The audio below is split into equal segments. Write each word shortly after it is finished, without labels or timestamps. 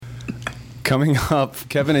Coming up,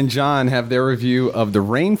 Kevin and John have their review of the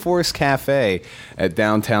Rainforest Café at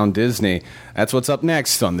Downtown Disney. That's what's up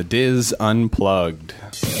next on the Diz Unplugged.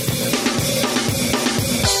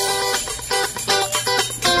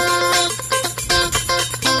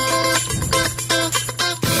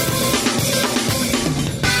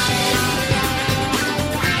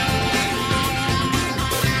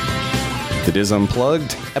 The Diz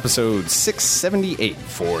Unplugged, episode 678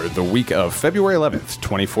 for the week of February 11th,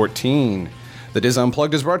 2014. The Diz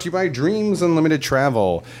Unplugged is brought to you by Dreams Unlimited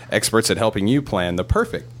Travel, experts at helping you plan the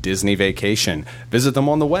perfect Disney vacation. Visit them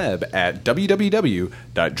on the web at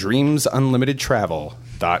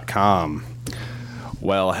www.dreamsunlimitedtravel.com.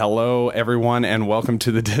 Well, hello, everyone, and welcome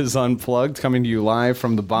to the Diz Unplugged, coming to you live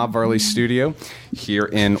from the Bob Varley studio here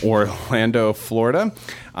in Orlando, Florida.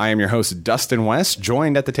 I am your host, Dustin West,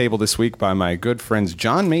 joined at the table this week by my good friends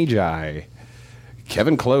John Magi,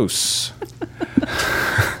 Kevin Klose,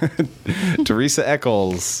 Teresa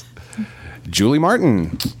Eccles, Julie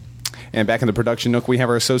Martin, and back in the production nook, we have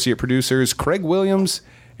our associate producers, Craig Williams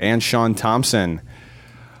and Sean Thompson.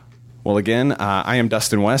 Well, again, I am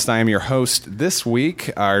Dustin West. I am your host this week.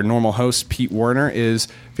 Our normal host, Pete Werner, is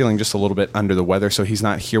feeling just a little bit under the weather, so he's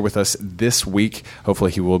not here with us this week. Hopefully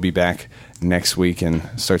he will be back next week and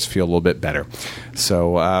starts to feel a little bit better.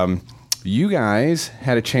 So you guys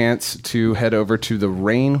had a chance to head over to the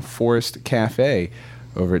Rainforest Café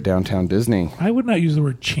over at Downtown Disney. I would not use the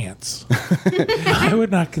word chance. I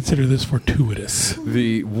would not consider this fortuitous.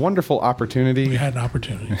 The wonderful opportunity. We had an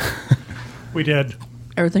opportunity. We did.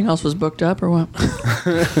 Everything else was booked up, or what?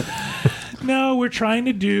 No, we're trying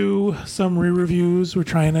to do some re-reviews. We're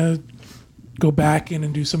trying to go back in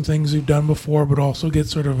and do some things we've done before, but also get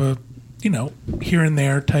sort of a, here and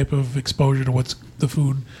there type of exposure to what's the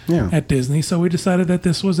food at Disney. So we decided that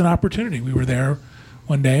this was an opportunity. We were there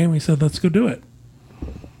one day, and we said, let's go do it.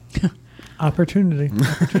 Opportunity.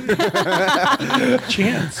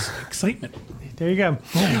 Chance. Excitement. There you go.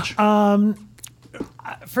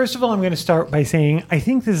 First of all, I'm going to start by saying I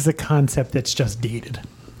think this is a concept that's just dated.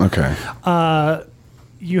 Okay.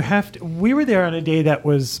 We were there on a day that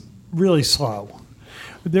was really slow.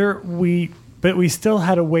 But we still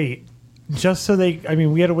had to wait just so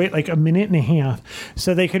we had to wait like a minute and a half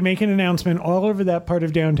so they could make an announcement all over that part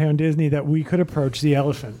of Downtown Disney that we could approach the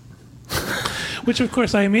elephant. Which, of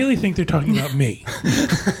course, I immediately think they're talking about me.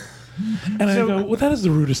 And I go, well, that is the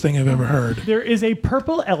rudest thing I've ever heard. There is a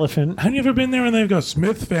purple elephant. Have you ever been there and they go,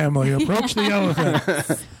 Smith family, approach the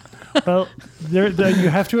elephant? Well, you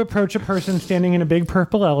have to approach a person standing in a big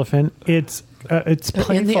purple elephant. It's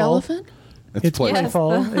playful. In the elephant? It's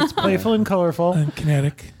playful. Yes. It's playful and colorful. And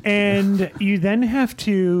kinetic. And you then have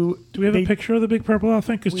to... Do we have a picture of the big purple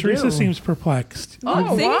elephant? Because Teresa seems perplexed.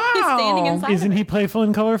 Oh, see? Wow. He's standing inside. Isn't he playful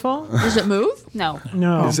and colorful? Does it move? No.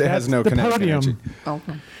 It has no the kinetic podium. energy.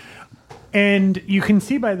 Okay. And you can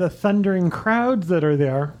see by the thundering crowds that are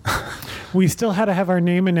there, we still had to have our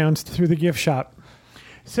name announced through the gift shop.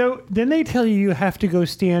 So then they tell you have to go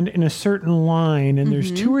stand in a certain line, and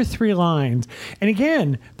there's 2 or 3 lines. And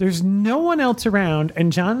again, there's no one else around,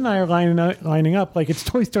 and John and I are lining up like it's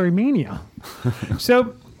Toy Story Mania.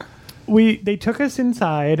 So they took us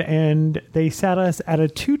inside, and they sat us at a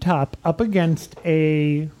 2-top up against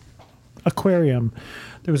a aquarium.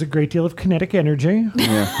 There was a great deal of kinetic energy.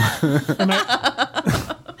 Yeah.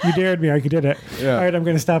 You dared me. I did it. Yeah. All right, I'm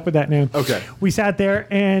going to stop with that now. Okay. We sat there,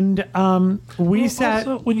 and sat...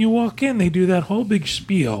 Also, when you walk in, they do that whole big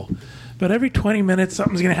spiel. But every 20 minutes,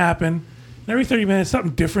 something's going to happen. And every 30 minutes,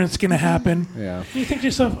 something different's going to happen. Yeah. And you think to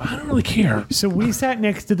yourself, I don't really care. So we sat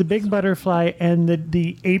next to the big butterfly and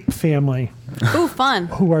the ape family. Ooh, fun.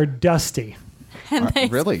 Who are dusty. And they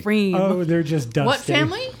really? scream. Oh, they're just dusty. What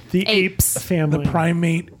family? The apes family. The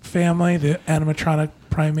primate family, the animatronic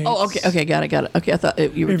primates. Oh, okay, got it. Okay, I thought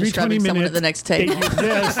you were Every describing 20 someone at minutes, the next they table. do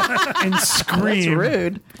this and scream. That's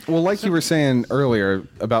rude. Well, like you were saying earlier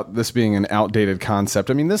about this being an outdated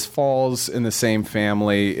concept, I mean, this falls in the same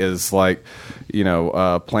family as, like,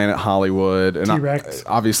 Planet Hollywood. And T-Rex.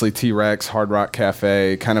 Obviously T-Rex, Hard Rock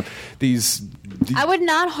Cafe, kind of these... I would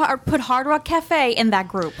not put Hard Rock Cafe in that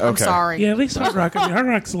group. I'm Okay. sorry. Yeah, at least Hard Rock. Hard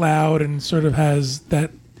Rock's loud and sort of has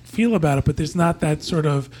that feel about it, but there's not that sort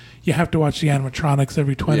of, you have to watch the animatronics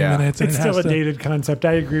every 20 minutes. And It's still a dated concept.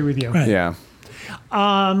 I agree with you. Right. Yeah.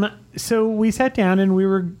 So we sat down,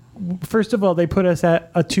 and first of all, they put us at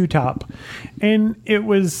a 2-top, and it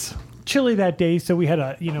was chilly that day, so we had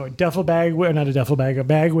a duffel bag, not a duffel bag, a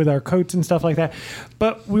bag with our coats and stuff like that.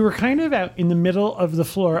 But we were kind of out in the middle of the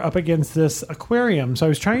floor up against this aquarium, so I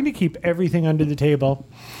was trying to keep everything under the table.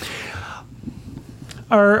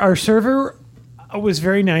 Our server was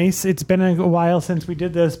very nice. It's been a while since we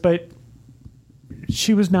did this, but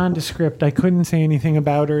she was nondescript. I couldn't say anything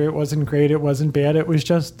about her. It wasn't great. It wasn't bad. It was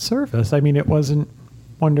just service. I mean, it wasn't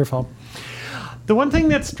wonderful. The one thing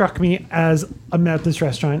that struck me as I'm at this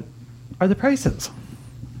restaurant are the prices.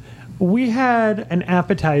 We had an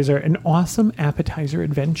appetizer, an awesome appetizer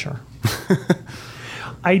adventure.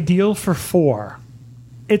 Ideal for 4.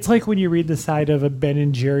 It's like when you read the side of a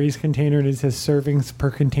Ben & Jerry's container and it says servings per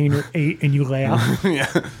container 8 and you laugh. Yeah.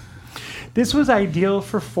 This was ideal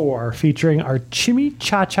for 4, featuring our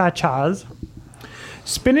chimichachachas,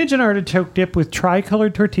 spinach and artichoke dip with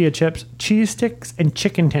tricolored tortilla chips, cheese sticks, and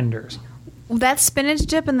chicken tenders. That spinach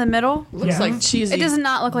dip in the middle, Looks Yeah. like cheesy. it does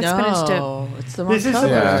not look like spinach dip. No, it's the wrong This is color.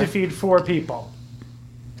 supposed Yeah. to feed 4 people.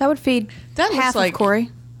 That would feed That looks half like- of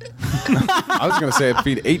Corey. I was going to say it'd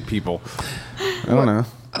feed 8 people. I don't know.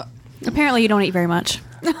 Apparently, you don't eat very much.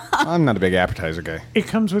 I'm not a big appetizer guy. It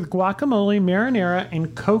comes with guacamole, marinara,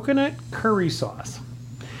 and coconut curry sauce.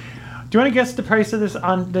 Do you want to guess the price of this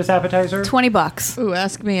on this appetizer? $20. Ooh,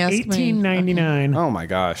 ask me. $18.99. Oh my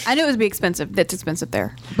gosh. I knew it would be expensive. That's expensive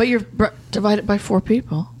there. But you're divided by 4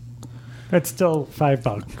 people. That's still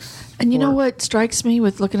 $5. And you know Or- what strikes me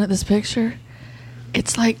with looking at this picture?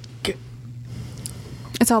 It's like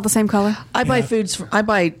It's all the same color. I buy foods. I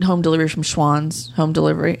buy home delivery from Schwann's Home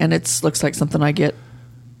Delivery, and it looks like something I get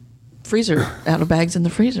freezer out of bags in the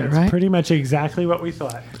freezer, right? Pretty much exactly what we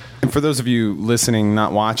thought. And for those of you listening,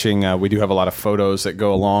 not watching, we do have a lot of photos that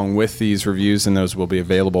go along with these reviews, and those will be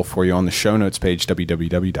available for you on the show notes page,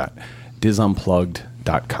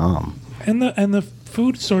 www.disunplugged.com. And the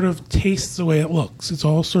food sort of tastes the way it looks. It's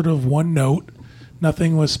all sort of one note.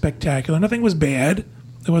 Nothing was spectacular. Nothing was bad.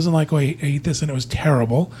 It wasn't like, oh, I ate this and it was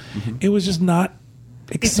terrible. It was just not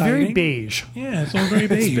It's exciting. very beige. Yeah, it's all very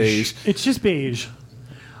beige. Beige. It's just beige.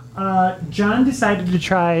 John decided to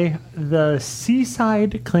try the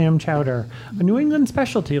Seaside Clam Chowder, a New England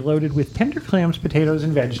specialty loaded with tender clams, potatoes,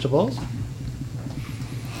 and vegetables.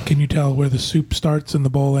 Can you tell where the soup starts and the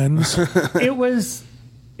bowl ends? It was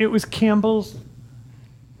Campbell's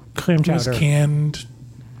clam It was chowder. canned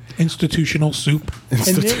institutional soup. And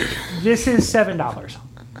this is $7.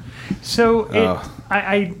 So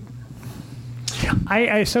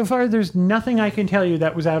I so far there's nothing I can tell you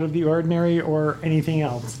that was out of the ordinary or anything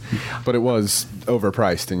else. But it was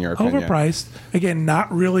overpriced, in your opinion. Overpriced. Again,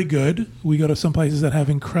 not really good. We go to some places that have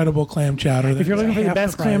incredible clam chowder. If you're looking for the half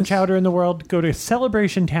best clam price. chowder in the world, go to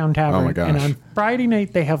Celebration Town Tavern. Oh my gosh. And on Friday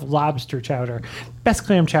night they have lobster chowder. Best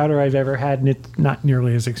clam chowder I've ever had, and it's not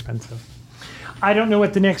nearly as expensive. I don't know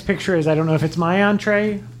what the next picture is. I don't know if it's my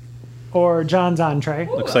entree or John's entree.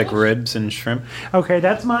 Looks like ribs and shrimp. Okay,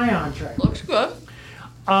 that's my entree. Looks good.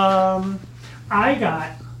 I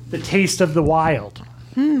got the Taste of the Wild.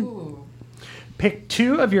 Pick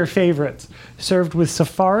 2 of your favorites, served with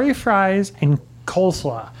safari fries and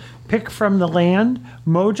coleslaw. Pick from the land,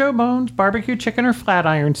 Mojo Bones, barbecue chicken or flat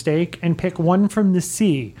iron steak, and pick one from the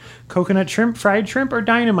sea, coconut shrimp, fried shrimp, or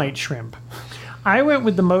dynamite shrimp. I went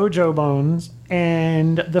with the Mojo Bones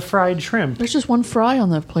and the fried shrimp. There's just one fry on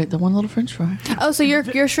the plate, the one little French fry. Oh, so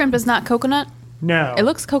your shrimp is not coconut? No. It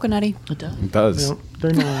looks coconutty. It does. It does. No,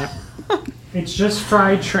 they're not. It's just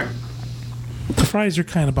fried shrimp. The fries are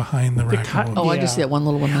kind of behind the rack. cut- a little Oh, I Yeah. just see that one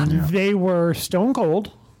little one on there. They were stone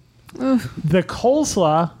cold. The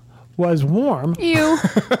coleslaw was warm. Ew.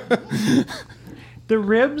 The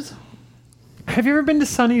ribs. Have you ever been to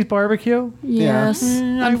Sonny's Barbecue? Yes.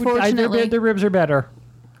 Unfortunately. The ribs are better.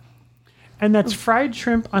 And that's fried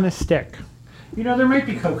shrimp on a stick. You know, there might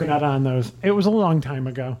be coconut on those. It was a long time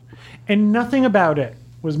ago. And nothing about it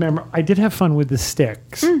was memorable. I did have fun with the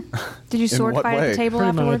sticks. Did you sword what fight at way? the table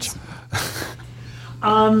Pretty afterwards?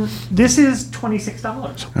 This is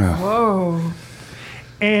 $26. Whoa.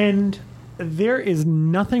 And there is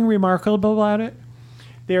nothing remarkable about it.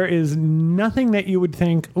 There is nothing that you would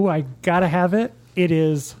think, oh, I gotta have it. It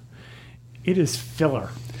is filler.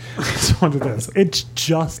 That's what it is. It's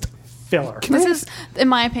just filler. This is, in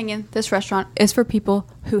my opinion, this restaurant is for people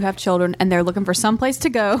who have children and they're looking for some place to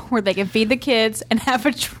go where they can feed the kids and have a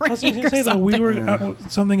I drink was going or to say, though, we something. were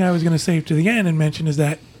something I was going to save to the end and mention is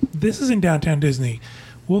that this is in downtown Disney.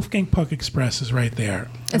 Wolfgang Puck Express is right there.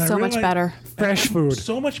 And It's I so really much like- better. Fresh food.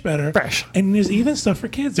 So much better. Fresh. And there's even stuff for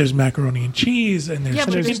kids. There's macaroni and cheese, and there's Yeah,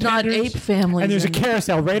 but chicken there's not tenders. ape families. And there's a in-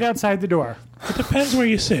 carousel right outside the door. It depends where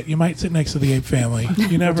you sit. You might sit next to the ape family.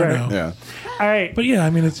 You never That's right. know. Yeah. All right. But yeah,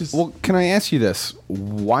 I mean, it's just. Well, can I ask you this?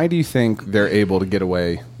 Why do you think they're able to get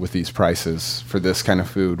away with these prices for this kind of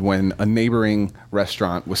food when a neighboring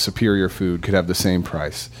restaurant with superior food could have the same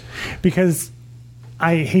price? Because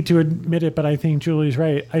I hate to admit it, but I think Julie's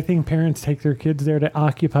right. I think parents take their kids there to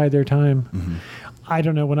occupy their time. I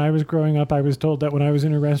don't know. When I was growing up, I was told that when I was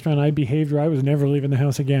in a restaurant, I behaved or I was never leaving the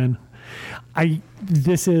house again.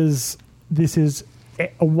 This is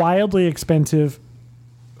a wildly expensive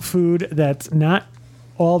food that's not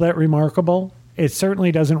all that remarkable. It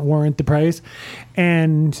certainly doesn't warrant the price,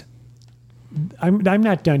 and I'm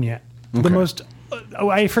not done yet. Okay.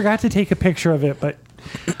 I forgot to take a picture of it, but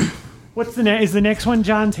what's is the next one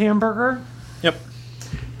John's hamburger? Yep.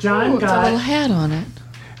 John It's a got little hat on it.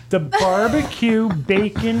 the barbecue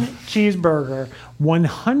bacon cheeseburger,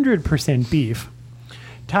 100% beef,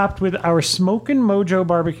 topped with our Smokin' Mojo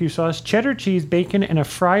barbecue sauce, cheddar cheese, bacon, and a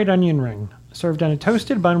fried onion ring. Served on a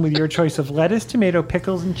toasted bun with your choice of lettuce, tomato,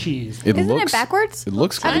 pickles, and cheese. Isn't it backwards? It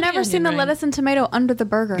looks I've good. never seen the ring. lettuce and tomato under the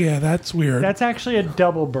burger. Yeah, that's weird. That's actually a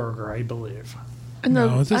double burger, I believe. And the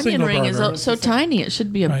No, it's a onion single ring burger. is so tiny. It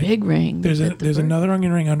should be a Right. big ring. There's another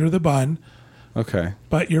onion ring under the bun, Okay.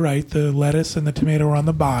 but you're right. The lettuce and the tomato are on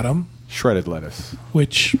the bottom, Shredded lettuce.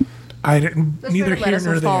 which I didn't. The Neither shredded here lettuce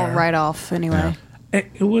nor will fall there. right off anyway.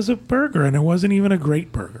 It was a burger, and it wasn't even a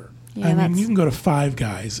great burger. Yeah, I mean, that's- you can go to Five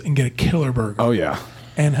Guys and get a killer burger. Oh, yeah.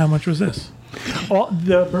 And how much was this?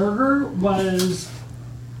 The burger was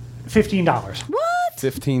 $15. What?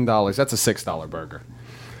 $15. That's a $6 burger.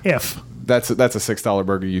 If. That's a $6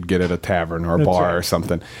 burger you'd get at a tavern or a That's bar right. or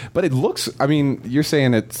something. But it looks, I mean, you're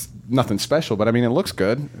saying it's nothing special, but I mean, it looks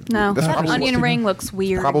good. No, That's that probably, onion ring looks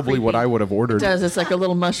weird. and probably what creepy. I would have ordered. It does. It's like a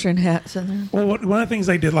little mushroom hat in there. Well, one of the things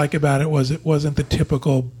I did like about it wasn't the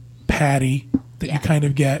typical patty that you kind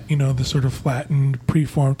of get, the sort of flattened,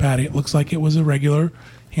 preformed patty. It looks like it was a regular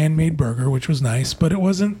handmade burger, which was nice, but it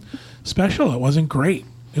wasn't special. It wasn't great.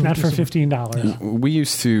 It Not was for just $15. We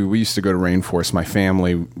used to go to Rainforest. My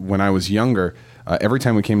family, when I was younger, every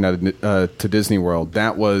time we came to Disney World,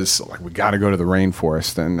 that was like we got to go to the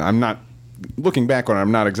Rainforest. And I'm not looking back on it.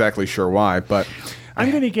 I'm not exactly sure why, but I'm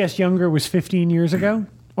going to guess younger was 15 years ago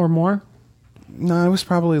or more. no, I was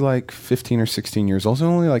probably like 15 or 16 years old. It was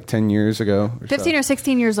only like 10 years ago. 15 or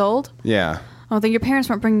 16 years old? Yeah. Oh, then your parents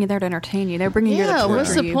weren't bringing you there to entertain you. They're bringing you there Yeah, to what's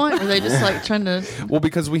torture the you. point? Were they just like trying to? Well,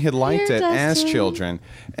 because we had liked Here, it as Dustin. children,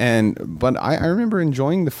 but I remember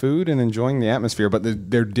enjoying the food and enjoying the atmosphere. But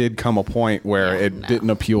there did come a point where it didn't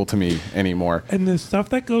appeal to me anymore. And the stuff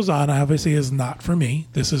that goes on obviously is not for me.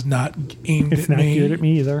 This is not aimed It's at not me. good at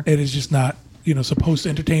me either. It is just not, supposed to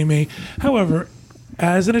entertain me. However,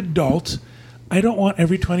 as an adult, I don't want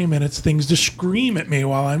every 20 minutes things to scream at me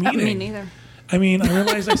while I'm eating. Me neither. I mean, I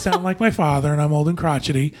realize I sound like my father and I'm old and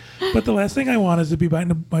crotchety, but the last thing I want is to be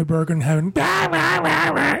biting my burger and having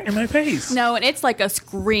in my face. No, and it's like a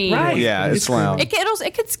scream. Right. Yeah, it's loud. It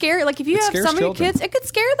could scare, like if you It have scares some of your children. kids, it could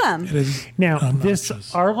scare them. It is Now,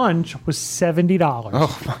 obnoxious. our lunch was $70.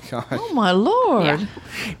 Oh my god! Oh my lord! Yeah.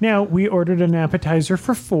 Now, we ordered an appetizer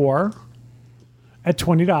for $4 at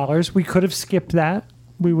 $20. We could have skipped that.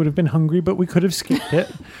 We would have been hungry, but we could have skipped it.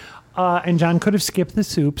 And John could have skipped the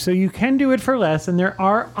soup. So you can do it for less, and there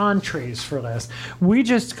are entrees for less. We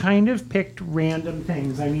just kind of picked random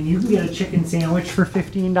things. I mean, you can get a chicken sandwich for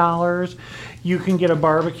 $15. You can get a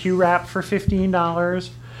barbecue wrap for $15.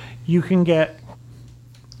 You can get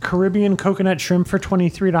Caribbean coconut shrimp for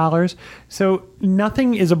 $23. So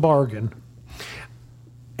nothing is a bargain.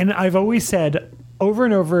 And I've always said over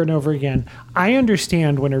and over and over again, I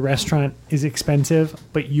understand when a restaurant is expensive,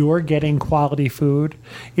 but you're getting quality food.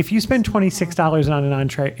 If you spend $26 on an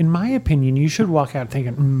entree, in my opinion, you should walk out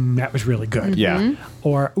thinking, that was really good. Yeah.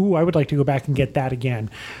 Or, ooh, I would like to go back and get that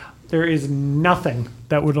again. There is nothing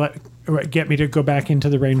that would get me to go back into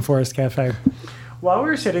the Rainforest Café. While we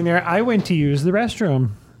were sitting there, I went to use the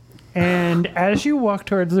restroom. And as you walk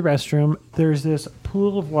towards the restroom, there's this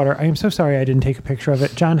pool of water. I am so sorry I didn't take a picture of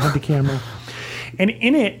it. John had the camera. And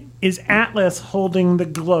in it is Atlas holding the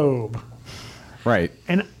globe. Right.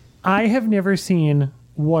 And I have never seen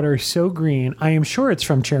water so green. I am sure it's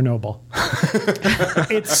from Chernobyl.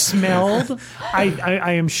 It smelled.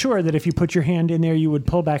 I am sure that if you put your hand in there, you would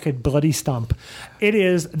pull back a bloody stump. It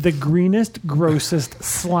is the greenest, grossest,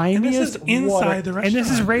 slimiest And this is inside water. the And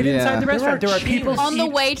this is restaurant. right Yeah. inside the restaurant. There are people On the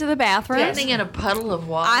way to the bathroom, Standing in a puddle of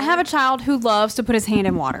water. I have a child who loves to put his hand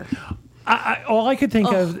in water. all I could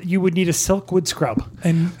think of, you would need a silkwood scrub.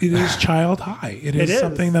 And it is child high. It is is.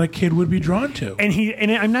 something that a kid would be drawn to.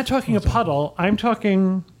 And I'm not talking a puddle. I'm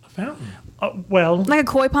talking, A fountain. well, Like a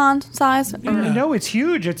koi pond size? Or no, it's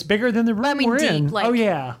huge. It's bigger than the room I mean we're deep, in. like oh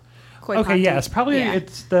yeah. koi Okay, pond yes, deep. probably Yeah.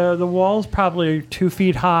 it's the wall's probably 2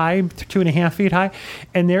 feet high, 2.5 feet high,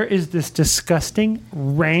 and there is this disgusting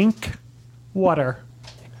rank water,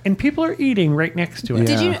 and people are eating right next to it.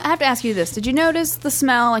 Did you? Yeah. I have to ask you this. Did you notice the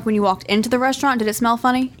smell? Like when you walked into the restaurant, did it smell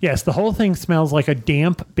funny? Yes, the whole thing smells like a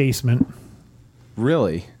damp basement.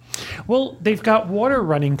 Really? Well, they've got water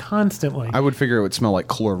running constantly. I would figure it would smell like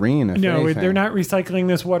chlorine. If No, anything. they're not recycling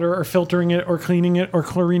this water or filtering it or cleaning it or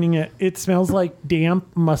chlorining it. It smells like damp,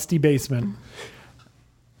 musty basement.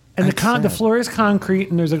 And the floor is concrete,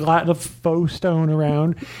 and there's a lot of faux stone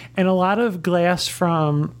around, and a lot of glass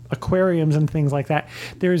from aquariums and things like that.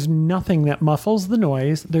 There's nothing that muffles the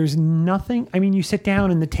noise. There's nothing. I mean, you sit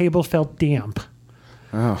down, and the table felt damp.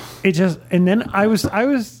 Oh, It just, and then I was,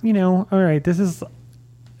 all right, this is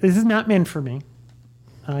not meant for me.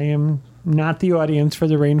 I am not the audience for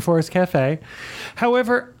the Rainforest Cafe.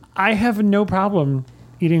 However, I have no problem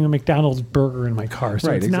eating a McDonald's burger in my car. So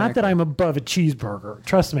Right, it's not that I'm above a cheeseburger.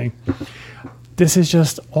 Trust me. This is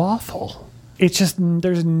just awful. It's just,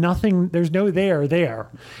 there's nothing, there's no there.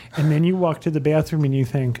 And then you walk to the bathroom and you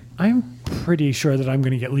think, I'm pretty sure that I'm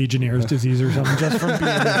going to get Legionnaire's disease or something just from being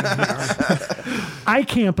in here. I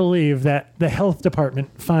can't believe that the health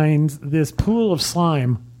department finds this pool of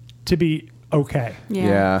slime to be okay.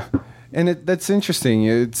 yeah. And that's interesting.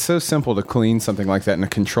 It's so simple to clean something like that in a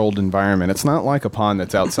controlled environment. It's not like a pond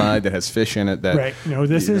that's outside that has fish in it. That Right. No,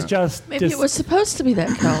 this is just... Maybe it was supposed to be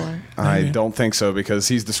that color. I don't think so, because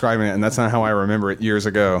he's describing it, and that's not how I remember it years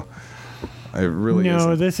ago. It really No,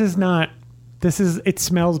 isn't. this is not... It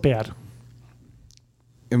smells bad.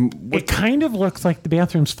 And It kind of looks like the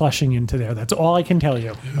bathroom's flushing into there. That's all I can tell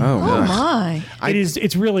you. oh, Oh gosh. my!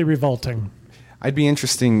 It's really revolting. I'd be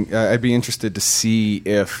interested to see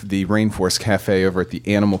if the Rainforest Cafe over at the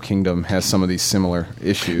Animal Kingdom has some of these similar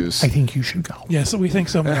issues. I think you should go. Yes, we think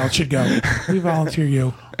someone else should go. We volunteer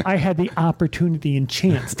you. I had the opportunity and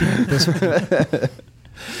chance to eat this with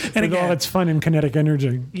And all again, its fun and kinetic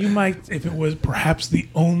energy. you might, if it was perhaps the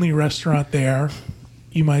only restaurant there,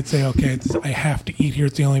 you might say, okay, I have to eat here.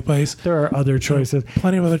 It's the only place. There are other choices.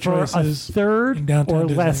 Plenty of other For choices. a third in downtown or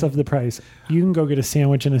less Disney. of the price, you can go get a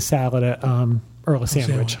sandwich and a salad at Earl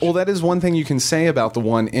Sandwich. Well, that is one thing you can say about the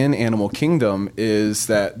one in Animal Kingdom, is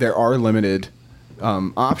that there are limited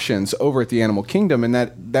options over at the Animal Kingdom, and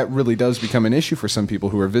that really does become an issue for some people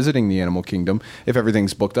who are visiting the Animal Kingdom. If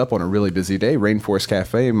everything's booked up on a really busy day, Rainforest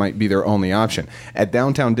Cafe might be their only option. At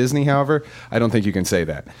Downtown Disney, however, I don't think you can say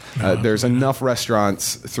that. There's enough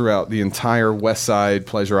restaurants throughout the entire West Side,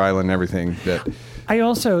 Pleasure Island, and everything that...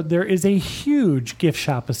 There is a huge gift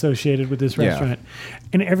shop associated with this Yeah. restaurant,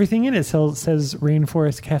 and everything in it says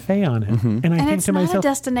Rainforest Cafe on it. Mm-hmm. And I And think it's to not a myself,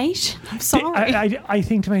 destination. I'm sorry. I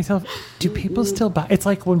think to myself, do people still buy? It's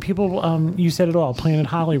like when people, you said it all, Planet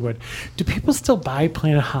Hollywood. Do people still buy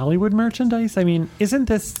Planet Hollywood merchandise? I mean, isn't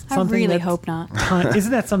this I something? really that's hope not.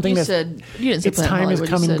 Isn't that something You that you didn't say its Planet time has Hollywood,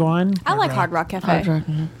 come you and said gone? I like Hard Rock Cafe. Hard Rock,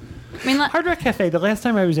 mhm. I mean, Hard Rock Cafe. The last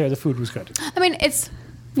time I was there, the food was good. I mean, it's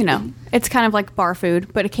it's kind of like bar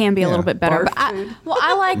food, but it can be a little bit better. Bar But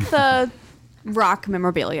I like the rock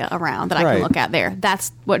memorabilia around that I Right. can look at there.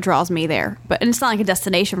 That's what draws me there. And it's not like a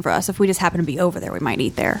destination for us. If we just happen to be over there, we might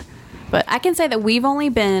eat there. But I can say that we've only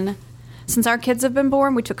been, since our kids have been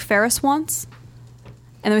born, we took Ferris once,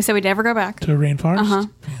 and then we said we'd never go back. To Rainforest? Uh-huh.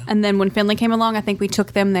 And then when Finley came along, I think we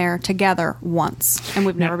took them there together once, and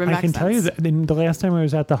we've never been back I can since. tell you that the last time I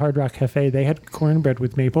was at the Hard Rock Cafe, they had cornbread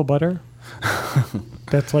with maple butter.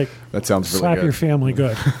 That's like That sounds really slap good. your family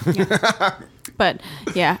good. But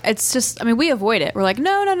yeah, it's just, I mean, we avoid it. We're like,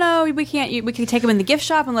 no, we can't. We can take them in the gift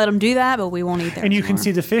shop and let them do that, but we won't eat there. And you can anymore.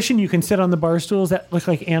 see the fish, and you can sit on the bar stools that look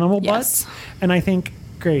like animal Yes. butts. And I think,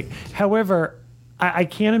 great. However, I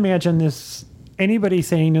can't imagine anybody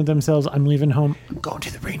saying to themselves, I'm leaving home, I'm going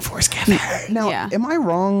to the Rainforest Cafe. Now, Yeah. am I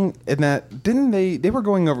wrong in that? Didn't they were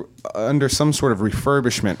going under some sort of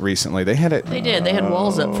refurbishment recently? They had it. They did. They had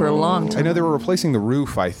walls up for a long time. I know they were replacing the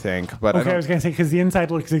roof, I think, but Okay, I was going to say, because the inside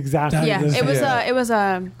looks exactly Yeah, the same. it was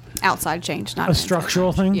a outside change, not A an structural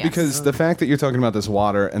inside thing? change. Yes. because the fact that you're talking about this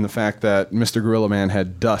water and the fact that Mr. Gorilla Man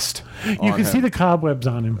had dust, You can see the cobwebs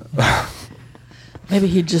on him. Maybe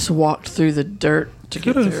he just walked through the dirt to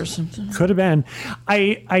get Could've. there or something. Could have been.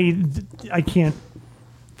 I can't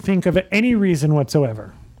think of any reason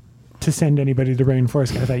whatsoever to send anybody to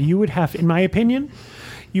Rainforest Cafe. You would have, in my opinion,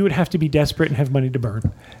 you would have to be desperate and have money to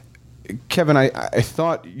burn. Kevin, I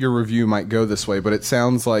thought your review might go this way, but it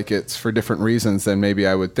sounds like it's for different reasons than maybe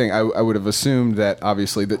I would think. I would have assumed that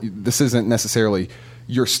obviously that this isn't necessarily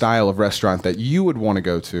your style of restaurant that you would want to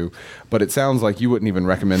go to, but it sounds like you wouldn't even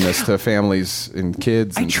recommend this to families and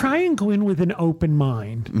kids. I try and go in with an open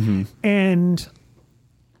mind, and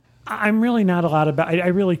I'm really not a lot about. I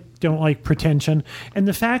really don't like pretension, and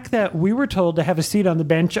the fact that we were told to have a seat on the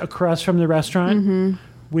bench across from the restaurant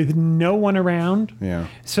with no one around, Yeah.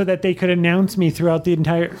 so that they could announce me throughout the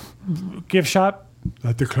entire gift shop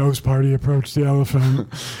Let the Klose party approach the elephant.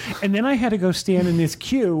 And then I had to go stand in this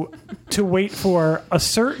queue to wait for a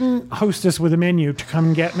certain hostess with a menu to come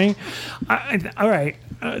and get me. All right.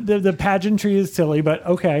 The pageantry is silly, but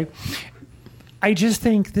okay. I just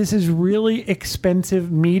think this is really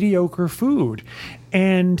expensive, mediocre food.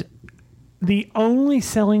 And the only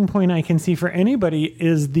selling point I can see for anybody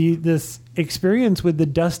is this experience with the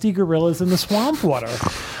dusty gorillas in the swamp water.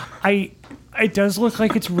 It does look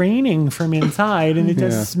like it's raining from inside, and it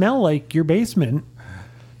does smell like your basement.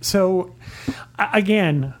 So,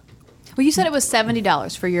 again... Well, you said it was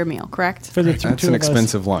 $70 for your meal, correct? For the That's an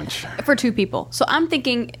expensive lunch. For 2 people. So I'm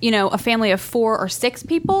thinking, a family of 4 or 6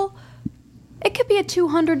 people, it could be a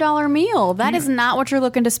 $200 meal. That is not what you're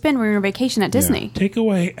looking to spend when you're on vacation at Disney. Take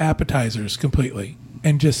away appetizers completely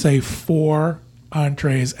and just say 4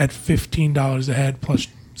 entrees at $15 a head plus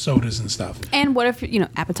sodas and stuff. And what if,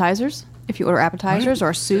 appetizers? If you order appetizers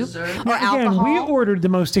or soup or Again, alcohol. we ordered the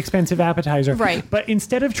most expensive appetizer. Right. But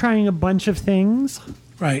instead of trying a bunch of things...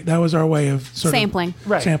 Right. That was our way of Sampling.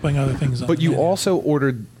 sampling other things. But you also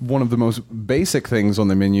ordered one of the most basic things on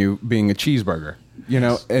the menu being a cheeseburger.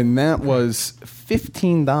 And that was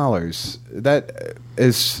 $15. That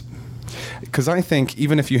is... Because I think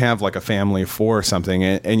even if you have like a family of 4 or something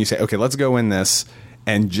and you say, okay, let's go in this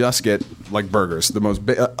and just get like burgers, the most...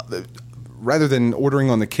 rather than ordering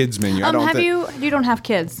on the kids menu, I don't think... You don't have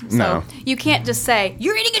kids, so No. you can't just say,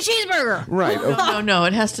 you're eating a cheeseburger. Right. No,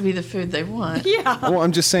 it has to be the food they want. Yeah. Well,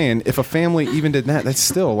 I'm just saying, if a family even did that, that's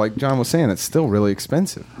still, like John was saying, it's still really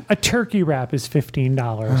expensive. A turkey wrap is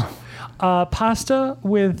 $15. Pasta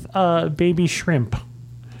with baby shrimp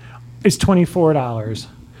is $24.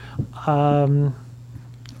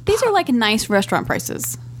 These are like nice restaurant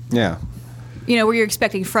prices. Yeah. Where you're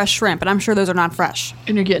expecting fresh shrimp, and I'm sure those are not fresh.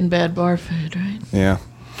 And you're getting bad bar food, right? Yeah.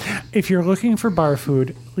 If you're looking for bar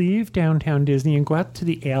food, leave downtown Disney and go out to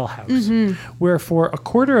the Ale House, where for a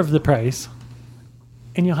quarter of the price,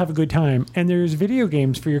 and you'll have a good time. And there's video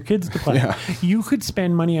games for your kids to play. Yeah. You could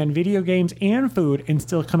spend money on video games and food and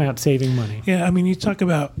still come out saving money. Yeah, I mean, you talk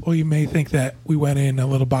about, you may think that we went in a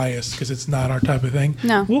little biased because it's not our type of thing.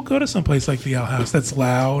 No. We'll go to some place like the Ale House that's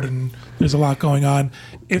loud and there's a lot going on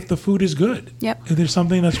if the food is good. Yep. If there's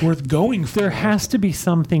something that's worth going for. There has to be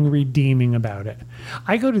something redeeming about it.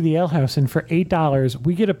 I go to the Ale House, and for $8,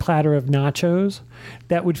 we get a platter of nachos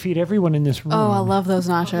that would feed everyone in this room. Oh, I love those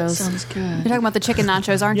nachos. That sounds good. You're talking about the chicken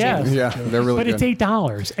nachos, aren't Yes. you? Yeah, they're really But good. it's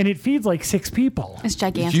 $8, and it feeds like 6 people. It's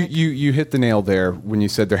gigantic. You hit the nail there when you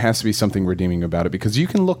said there has to be something redeeming about it, because you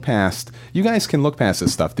guys can look past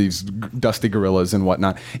this stuff, these dusty gorillas and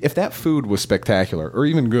whatnot. If that food was spectacular or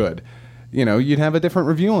even good, you'd have a different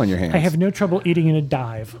review on your hands. I have no trouble eating in a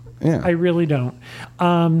dive. Yeah. I really don't.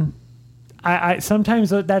 I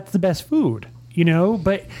sometimes that's the best food,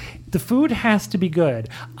 but the food has to be good.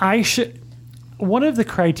 One of the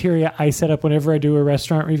criteria I set up whenever I do a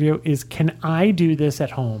restaurant review is, can I do this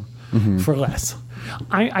at home for less?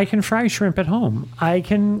 I can fry shrimp at home. I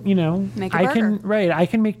can, Make a I can, burger. right. I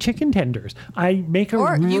can make chicken tenders. I make a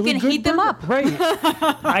Or really you can good heat them burger. up. Right.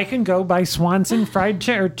 I can go buy Swanson fried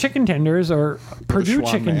or chicken tenders or Purdue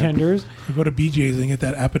Schwan chicken man. tenders. You go to BJ's and get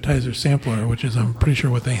that appetizer sampler, which is, I'm pretty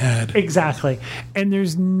sure, what they had. Exactly. And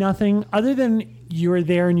there's nothing other than you're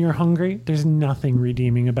there and you're hungry. There's nothing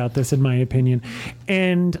redeeming about this, in my opinion.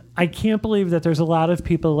 And I can't believe that there's a lot of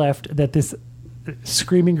people left that this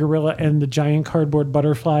screaming gorilla and the giant cardboard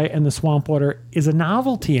butterfly and the swamp water is a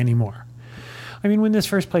novelty anymore. I mean, when this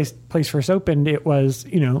place first opened, it was,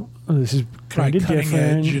 this is kind of cutting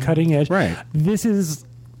different, edge. cutting edge. Right. This is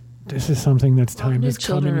something that's time New has come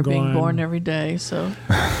children are and being gone. born every day, so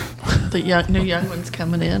the new young ones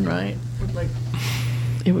coming in, right?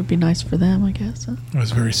 It would be nice for them, I guess. Huh? It was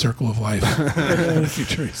very circle of life.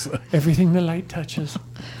 Futurist. Everything the light touches.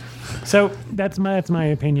 So that's my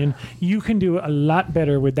opinion. You can do a lot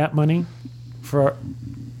better with that money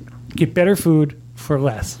get better food for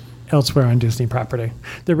less elsewhere on Disney property.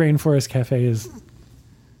 The Rainforest Café is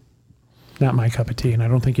not my cup of tea, and I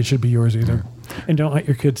don't think it should be yours either. And don't let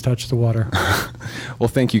your kids touch the water. Well,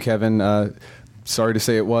 thank you, Kevin. Sorry to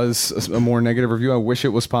say it was a more negative review. I wish it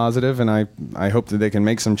was positive, and I hope that they can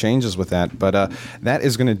make some changes with that. But that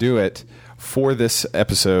is going to do it for this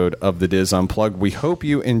episode of the Diz Unplugged. We hope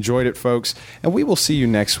you enjoyed it, folks, and we will see you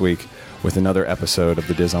next week with another episode of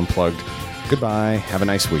the Diz Unplugged. Goodbye. Have a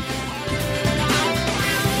nice week.